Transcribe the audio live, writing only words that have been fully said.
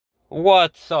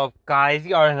What's up, guys?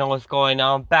 You already know what's going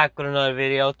on. Back with another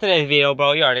video. Today's video,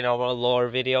 bro, you already know, bro, lore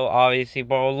video. Obviously,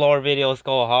 bro, lore videos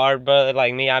go hard, bro.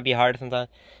 Like me, I be hard sometimes.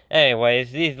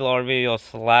 Anyways, these lore videos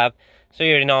slap. So you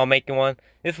already know I'm making one.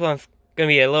 This one's gonna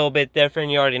be a little bit different.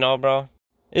 You already know, bro.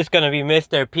 It's gonna be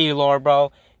Mr. P lore,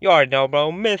 bro. You already know,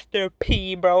 bro. Mr.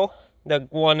 P, bro. The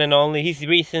one and only.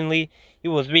 He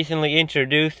was recently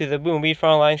introduced to the Boom Beat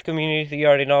Frontlines community. So you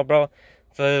already know, bro.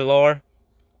 So the lore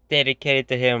dedicated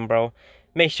to him, bro.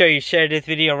 Make sure you share this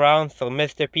video around so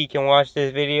Mr. P can watch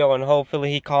this video and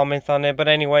hopefully he comments on it. But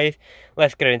anyways,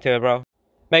 let's get into it, bro.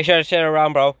 Make sure to share it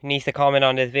around, bro. He needs to comment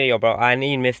on this video, bro. I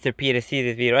need Mr. P to see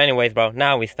this video. Anyways, bro,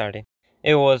 now we started.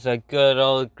 It was a good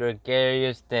old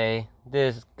gregarious day.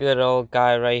 This good old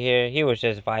guy right here, he was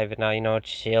just vibing out, you know,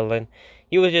 chilling.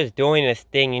 He was just doing his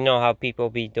thing, you know how people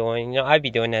be doing. You know, I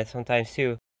be doing that sometimes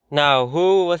too. Now,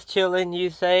 who was chilling, you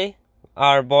say?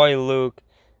 Our boy Luke.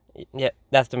 Yeah,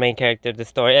 that's the main character of the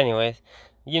story. Anyways,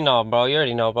 you know, bro, you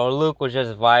already know, bro. Luke was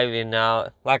just vibing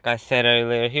out. Like I said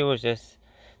earlier, he was just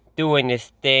doing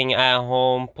this thing at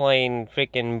home, playing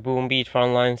freaking Boom Beat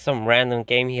Frontline, some random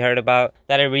game he heard about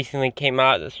that it recently came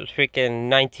out. This was freaking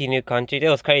 19 new countries. It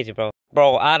was crazy, bro.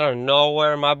 Bro, out of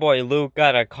nowhere, my boy Luke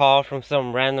got a call from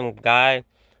some random guy.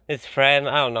 His friend,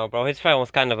 I don't know, bro. His friend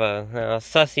was kind of a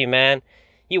sussy man.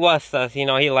 He was sus, you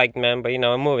know, he liked men, but, you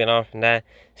know, moving on from that.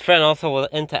 His friend also was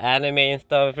into anime and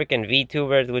stuff, freaking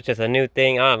VTubers, which is a new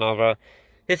thing. I don't know, bro.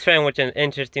 His friend was an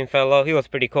interesting fellow. He was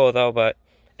pretty cool, though, but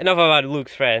enough about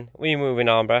Luke's friend. We moving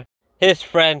on, bro. His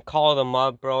friend called him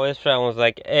up, bro. His friend was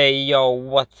like, hey, yo,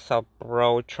 what's up,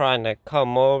 bro? Trying to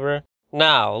come over?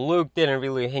 Now, Luke didn't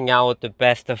really hang out with the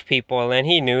best of people, and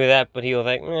he knew that, but he was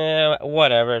like,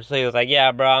 whatever. So he was like,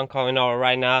 yeah, bro, I'm coming over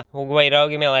right now. Wait,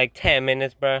 give me like 10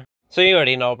 minutes, bro. So you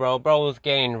already know, bro. Bro was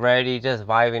getting ready, just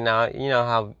vibing out. You know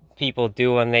how people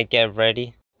do when they get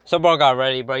ready. So bro got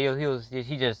ready, bro.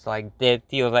 He just like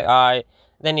dipped. He was like, alright.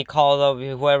 Then he called up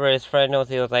whoever his friend was.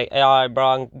 He was like, hey, alright, bro,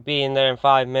 I'm being there in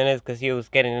 5 minutes, because he was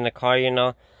getting in the car, you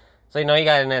know. So, you know, he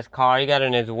got in his car, he got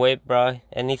in his whip, bro,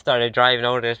 and he started driving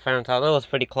over to his friend's house. It was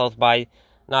pretty close by,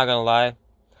 not gonna lie.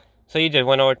 So he just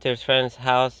went over to his friend's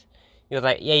house. He was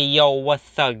like, hey, yo,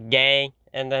 what's up, gang?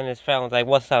 And then his friend was like,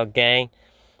 what's up, gang?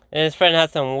 And his friend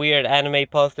had some weird anime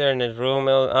poster in his room.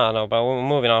 I don't know, but we're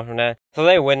moving on from that. So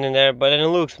they went in there, but in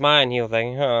Luke's mind, he was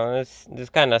like, huh, this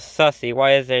kind of sussy.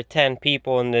 Why is there 10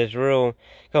 people in this room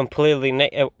completely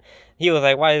naked? He was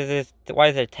like, why is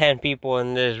there 10 people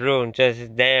in this room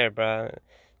just there, bro?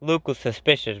 Luke was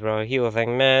suspicious, bro. He was like,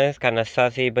 man, it's kind of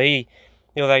sussy, but he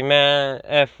was like, man,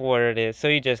 F word it is. So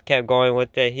he just kept going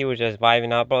with it. He was just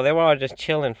vibing out, bro. They were all just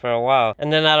chilling for a while.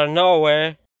 And then out of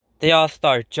nowhere, they all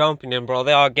start jumping him, bro.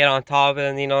 They all get on top of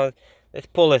him, you know. Let's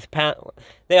pull his pants.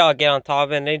 They all get on top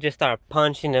of him. And they just start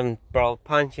punching him, bro.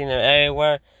 Punching him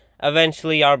everywhere.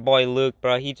 Eventually, our boy Luke,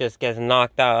 bro, he just gets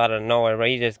knocked out of nowhere, bro.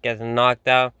 He just gets knocked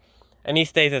out. And he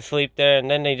stays asleep there.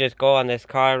 And then they just go on this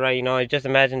car, right? You know, just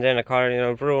imagine they're in a car, you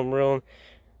know, vroom.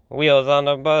 Wheels on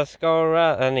the bus go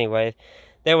around. Anyways,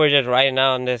 they were just riding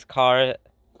out in this car.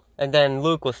 And then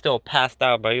Luke was still passed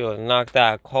out, bro. He was knocked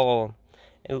out cold.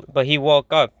 But he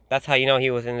woke up. That's how you know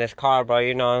he was in this car, bro.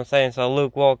 You know what I'm saying? So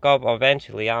Luke woke up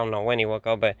eventually. I don't know when he woke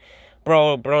up, but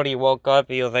Brody woke up.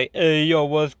 He was like, hey, yo,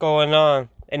 what's going on?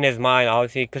 In his mind,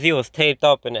 obviously, because he was taped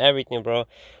up and everything, bro.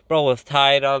 Bro was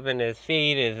tied up in his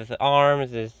feet, his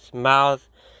arms, his mouth,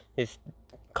 his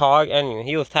cog. Anyway,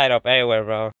 he was tied up everywhere,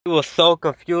 bro. He was so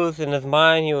confused in his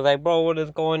mind. He was like, bro, what is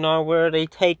going on? Where are they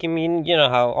taking me? You know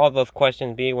how all those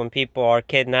questions be when people are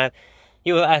kidnapped.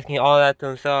 He was asking all that to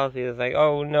himself. He was like,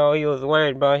 oh no, he was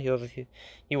worried, bro. He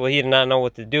did not know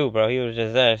what to do, bro. He was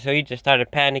just there. So he just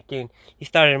started panicking. He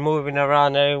started moving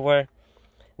around everywhere.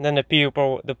 And then the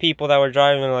people that were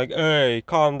driving were like, hey,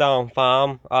 calm down,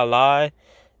 fam. I lie.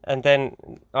 And then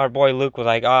our boy Luke was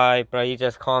like, alright, bro, you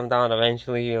just calm down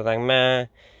eventually. He was like, man,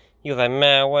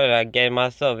 what did I get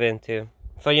myself into?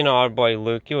 So, you know, our boy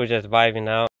Luke, he was just vibing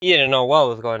out. He didn't know what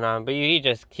was going on, but he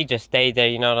just stayed there,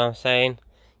 you know what I'm saying?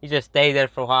 He just stayed there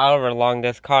for however long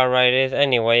this car ride is.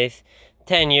 Anyways,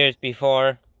 10 years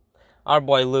before, our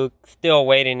boy Luke still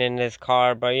waiting in this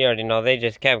car, but you already know, they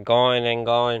just kept going and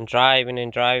going, driving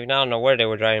and driving. I don't know where they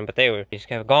were driving, but they just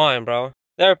kept going, bro.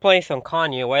 They were playing some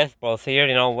Kanye West, bro, so you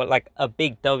already know, what, like a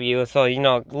big W. So, you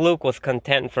know, Luke was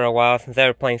content for a while since they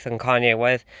were playing some Kanye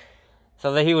West.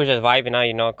 So that he was just vibing out,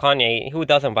 you know. Kanye, who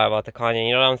doesn't vibe out to Kanye,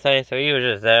 you know what I'm saying? So he was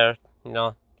just there, you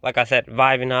know, like I said,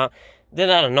 vibing out. Then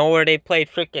out of nowhere, they played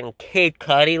freaking Kid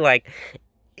Cudi. Like,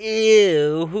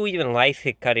 ew, who even likes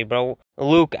Kid Cudi, bro?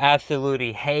 Luke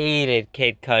absolutely hated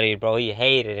Kid Cudi, bro. He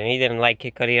hated it. He didn't like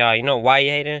Kid Cudi at all. You know why he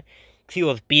hated it? he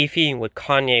was beefing with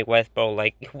Kanye West, bro.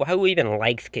 Like, who even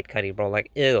likes Kid Cudi, bro?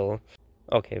 Like, ew.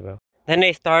 Okay, bro. Then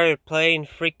they started playing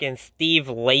freaking Steve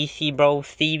Lacy, bro.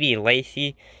 Stevie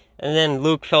Lacy. And then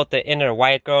Luke felt the inner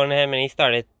white girl in him, and he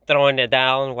started throwing it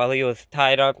down while he was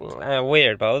tied up.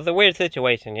 Weird, bro. It was a weird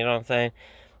situation, you know what I'm saying?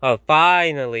 Oh,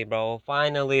 finally, bro.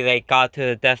 Finally, they got to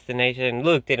the destination.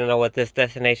 Luke didn't know what this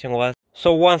destination was.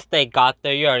 So once they got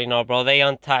there, you already know, bro. They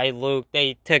untied Luke.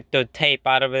 They took the tape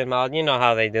out of his mouth. You know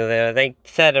how they do there. They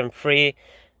set him free.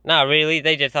 Not really.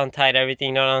 They just untied everything,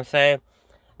 you know what I'm saying?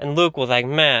 And Luke was like,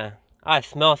 man, I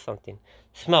smell something.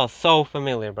 It smells so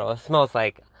familiar, bro. It smells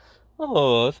like,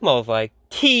 oh, it smells like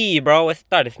tea, bro. It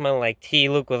started smelling like tea.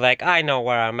 Luke was like, I know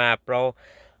where I'm at, bro.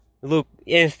 Luke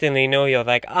instantly knew. He was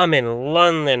like, I'm in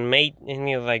London, mate. And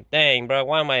he was like, dang, bro,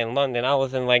 why am I in London? I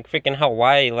was in, like, freaking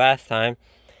Hawaii last time.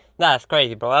 That's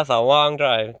crazy, bro. That's a long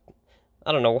drive.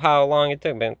 I don't know how long it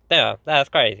took, but yeah, that's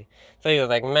crazy. So he was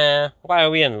like, man, why are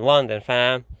we in London,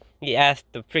 fam? He asked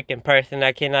the freaking person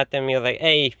that kidnapped him. He was like,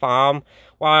 hey, fam,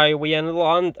 why are we in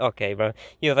London? Okay, bro.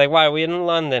 He was like, why are we in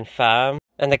London, fam?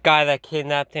 And the guy that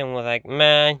kidnapped him was like,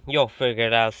 man, you'll figure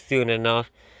it out soon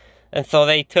enough. And so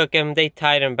they took him, they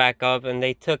tied him back up, and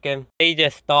they took him. They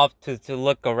just stopped to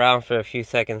look around for a few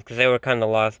seconds because they were kind of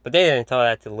lost. But they didn't tell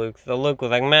that to Luke. So Luke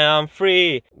was like, man, I'm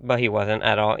free. But he wasn't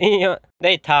at all.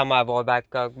 They tied my boy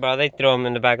back up, bro. They threw him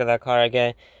in the back of that car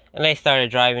again. And they started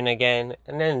driving again.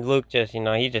 And then Luke just,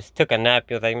 he just took a nap.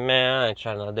 He was like, man, I ain't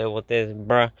trying to deal with this,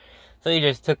 bro. So he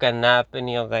just took a nap, and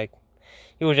he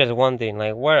was just wondering,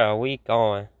 like, where are we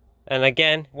going? And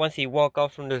again, once he woke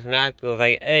up from this nap, he was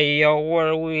like, hey, yo, where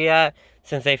are we at?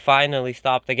 Since they finally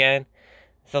stopped again.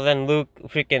 So then Luke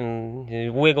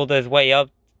freaking wiggled his way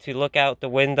up to look out the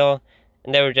window.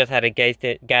 And they were just at a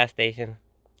gas station.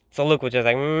 So Luke was just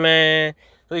like, man.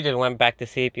 So he just went back to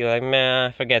sleep. He was like,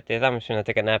 man, forget this. I'm just gonna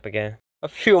take a nap again. A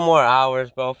few more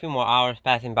hours, bro. A few more hours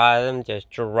passing by. Them just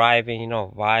driving,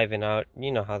 vibing out.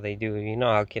 You know how they do. You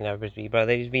know how kidnappers be, bro.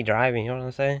 They just be driving, you know what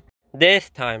I'm saying? This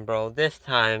time, bro,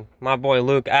 my boy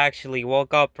Luke actually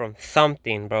woke up from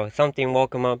something, bro. Something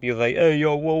woke him up. He was like, hey,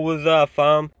 yo, what was that,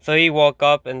 fam? So he woke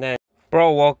up, and then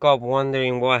bro woke up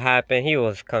wondering what happened. He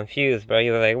was confused, bro.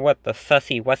 He was like, what the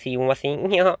sussy,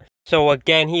 wussy, So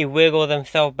again, he wiggled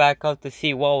himself back up to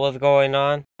see what was going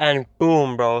on. And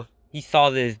boom, bro, he saw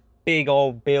this big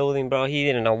old building, bro. He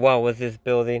didn't know what was this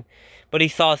building. But he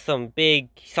saw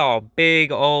a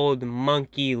big old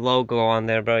monkey logo on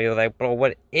there, bro. He was like, bro,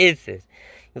 what is this?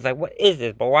 He was like, what is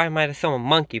this, bro? Why am I at some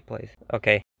monkey place?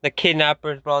 Okay. The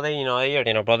kidnappers, bro, they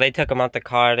already know, bro. They took him out the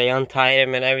car. They untied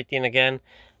him and everything again.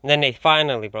 And then they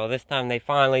finally, bro, this time they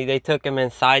took him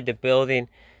inside the building.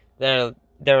 They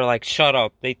were like, shut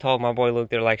up. They told my boy Luke,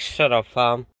 they're like, shut up,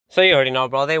 fam. So you already know,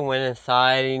 bro. They went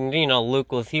inside, and,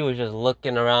 Luke was just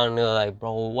looking around, and he was like,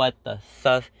 bro, what the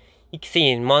sus? He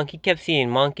kept seeing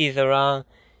monkeys around.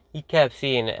 He kept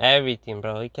seeing everything,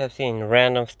 bro. He kept seeing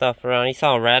random stuff around. He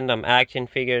saw random action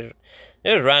figures.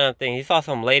 It was random things. He saw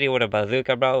some lady with a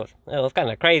bazooka, bro. It was kind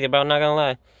of crazy, bro. Not gonna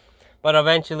lie. But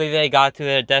eventually they got to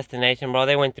their destination, bro.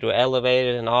 They went through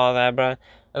elevators and all that, bro.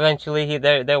 Eventually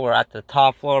they were at the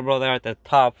top floor, bro. They were at the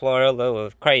top floor. It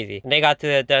was crazy. They got to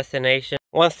their destination.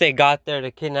 Once they got there,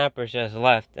 the kidnappers just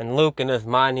left. And Luke, in his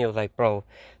mind, he was like, bro,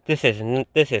 this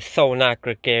is so not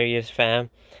gregarious, fam.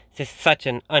 This is such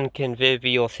an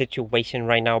unconvivial situation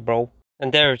right now, bro.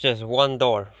 And there was just one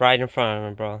door right in front of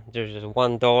him, bro. There's just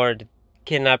one door. The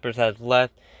kidnappers had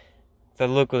left. So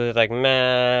Luke was like,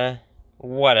 man,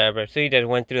 whatever. So he just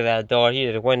went through that door. He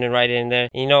just went right in there.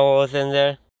 You know what was in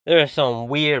there? There was some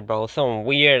weird, bro. Some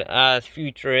weird-ass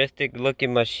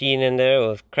futuristic-looking machine in there. It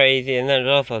was crazy. And then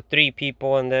there's also 3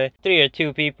 people in there. 3 or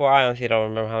 2 people. I honestly don't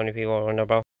remember how many people were in there,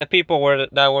 bro. The people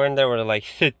that were in there were like,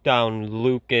 sit down,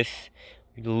 Luke.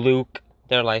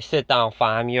 They're like, sit down,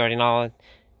 fam. You already know.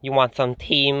 You want some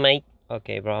tea, mate?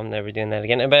 Okay, bro. I'm never doing that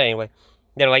again. But anyway.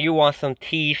 They're like, you want some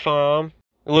tea, fam?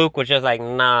 Luke was just like,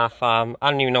 nah, fam.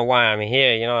 I don't even know why I'm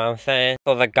here. You know what I'm saying?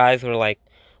 So the guys were like,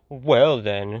 well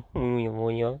then,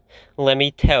 let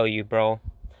me tell you, bro.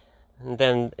 And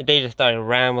then they just started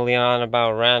rambling on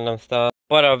about random stuff.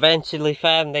 But eventually,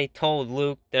 fam, they told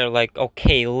Luke, they're like,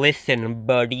 okay, listen,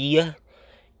 buddy.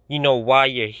 You know why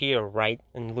you're here, right?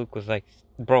 And Luke was like,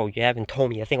 bro, you haven't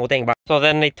told me a single thing, bro. So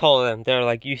then they told him, they're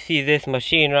like, you see this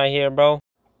machine right here, bro?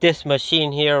 This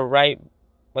machine here, right?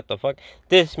 What the fuck?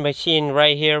 This machine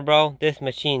right here, bro. This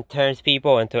machine turns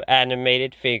people into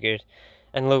animated figures.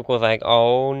 And Luke was like,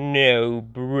 oh no,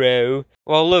 bro.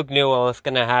 Well, Luke knew what was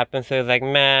gonna happen, so he was like,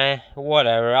 man,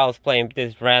 whatever. I was playing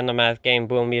this random ass game,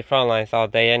 Boom Beach Frontlines, all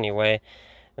day anyway.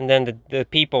 And then the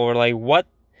people were like, what?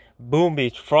 Boom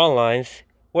Beach Frontlines?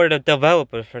 we're the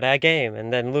developers for that game.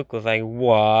 And then Luke was like,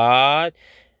 what?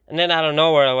 And then out of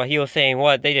nowhere, he was saying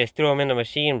what? They just threw him in the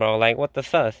machine, bro. Like, what the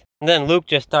sus? And then Luke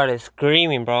just started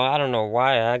screaming, bro. I don't know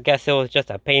why. I guess it was just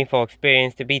a painful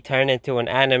experience to be turned into an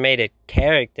animated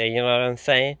character, you know what I'm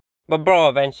saying? But bro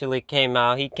eventually came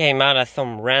out. He came out as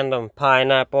some random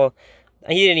pineapple.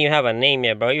 He didn't even have a name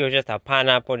yet, bro. He was just a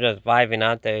pineapple just vibing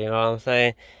out there, you know what I'm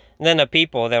saying? And then the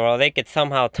people there, bro, they could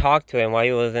somehow talk to him while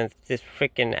he was in this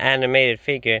freaking animated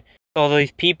figure. So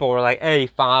these people were like, hey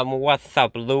fam, what's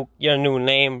up Luke? Your new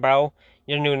name, bro?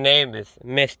 Your new name is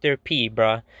Mr. P,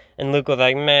 bro. And Luke was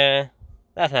like, man,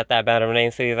 that's not that bad of a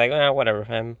name. So he's like, whatever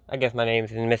fam. I guess my name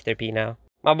is Mr. P now.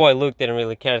 My boy Luke didn't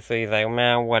really care, so he's like,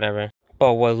 man, whatever.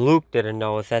 But what Luke didn't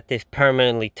know is that this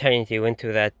permanently turns you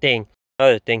into that thing.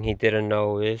 Another thing he didn't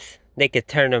know is they could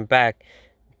turn him back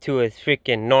to his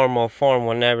freaking normal form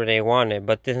whenever they wanted.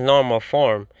 But this normal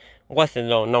form wasn't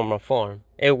no normal form.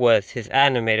 It was his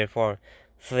animated form.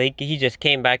 So he just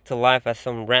came back to life as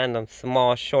some random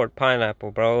small short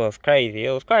pineapple, bro. It was crazy.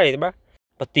 It was crazy, bro.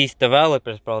 But these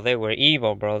developers, bro, they were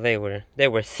evil, bro. They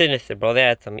were sinister, bro. They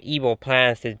had some evil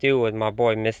plans to do with my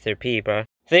boy Mr. P, bro.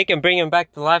 So they can bring him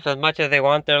back to life as much as they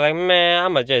want. They're like, man,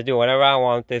 I'ma just do whatever I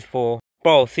want with this fool.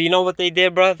 Bro, so you know what they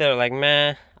did, bro? They're like,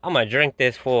 man, I'ma drink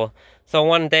this fool. So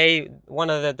one day, one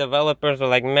of the developers were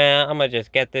like, man, I'ma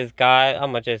just get this guy.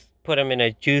 I'ma just put him in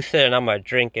a juicer and I'ma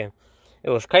drink him.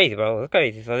 It was crazy, bro. It was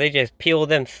crazy. So they just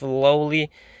peeled him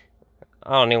slowly.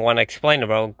 I don't even want to explain it,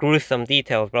 bro. Gruesome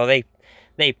details, bro. They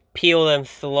peeled him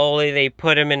slowly. They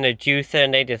put him in the juicer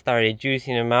and they just started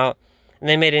juicing him out. And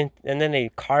they made it, and then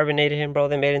they carbonated him, bro.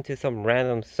 They made it into some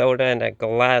random soda in a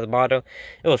glass bottle.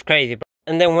 It was crazy, bro.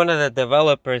 And then one of the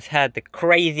developers had the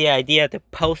crazy idea to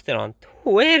post it on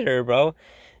Twitter, bro.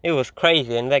 It was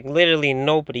crazy, and like literally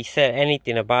nobody said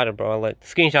anything about it, bro. Like the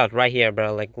screenshot's right here,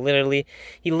 bro. Like literally,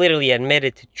 he literally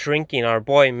admitted to drinking our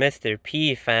boy Mr.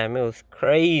 P, fam. It was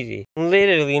crazy.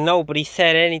 Literally nobody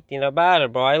said anything about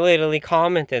it, bro. I literally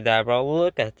commented that, bro.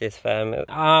 Look at this, fam.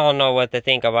 I don't know what to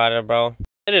think about it, bro.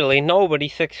 Literally nobody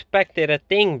suspected a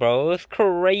thing, bro. It was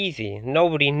crazy.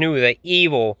 Nobody knew the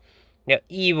evil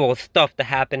stuff that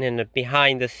happened in the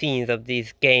behind the scenes of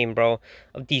this game, bro.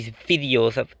 Of these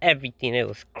videos, of everything. It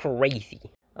was crazy.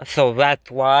 So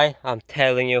that's why I'm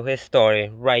telling you his story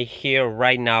right here,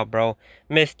 right now, bro.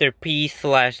 Mr. P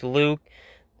 / Luke.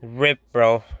 Rip,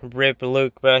 bro. Rip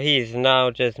Luke, bro. He's now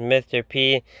just Mr.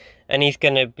 P. And he's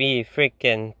gonna be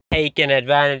freaking taken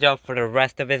advantage of for the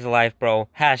rest of his life, bro.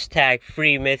 Hashtag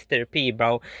free Mr. P,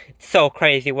 bro. It's so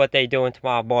crazy what they doing to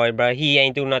my boy, bro. He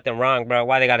ain't do nothing wrong, bro.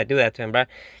 Why they gotta do that to him, bro?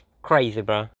 Crazy,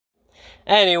 bro.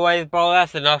 Anyways, bro,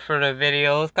 that's enough for the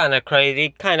video. It's kind of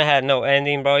crazy. Kind of had no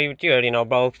ending, bro. You already know,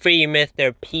 bro. Free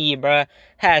Mr. P, bro.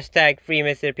 Hashtag free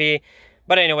Mr. P.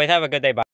 But anyways, have a good day, bye.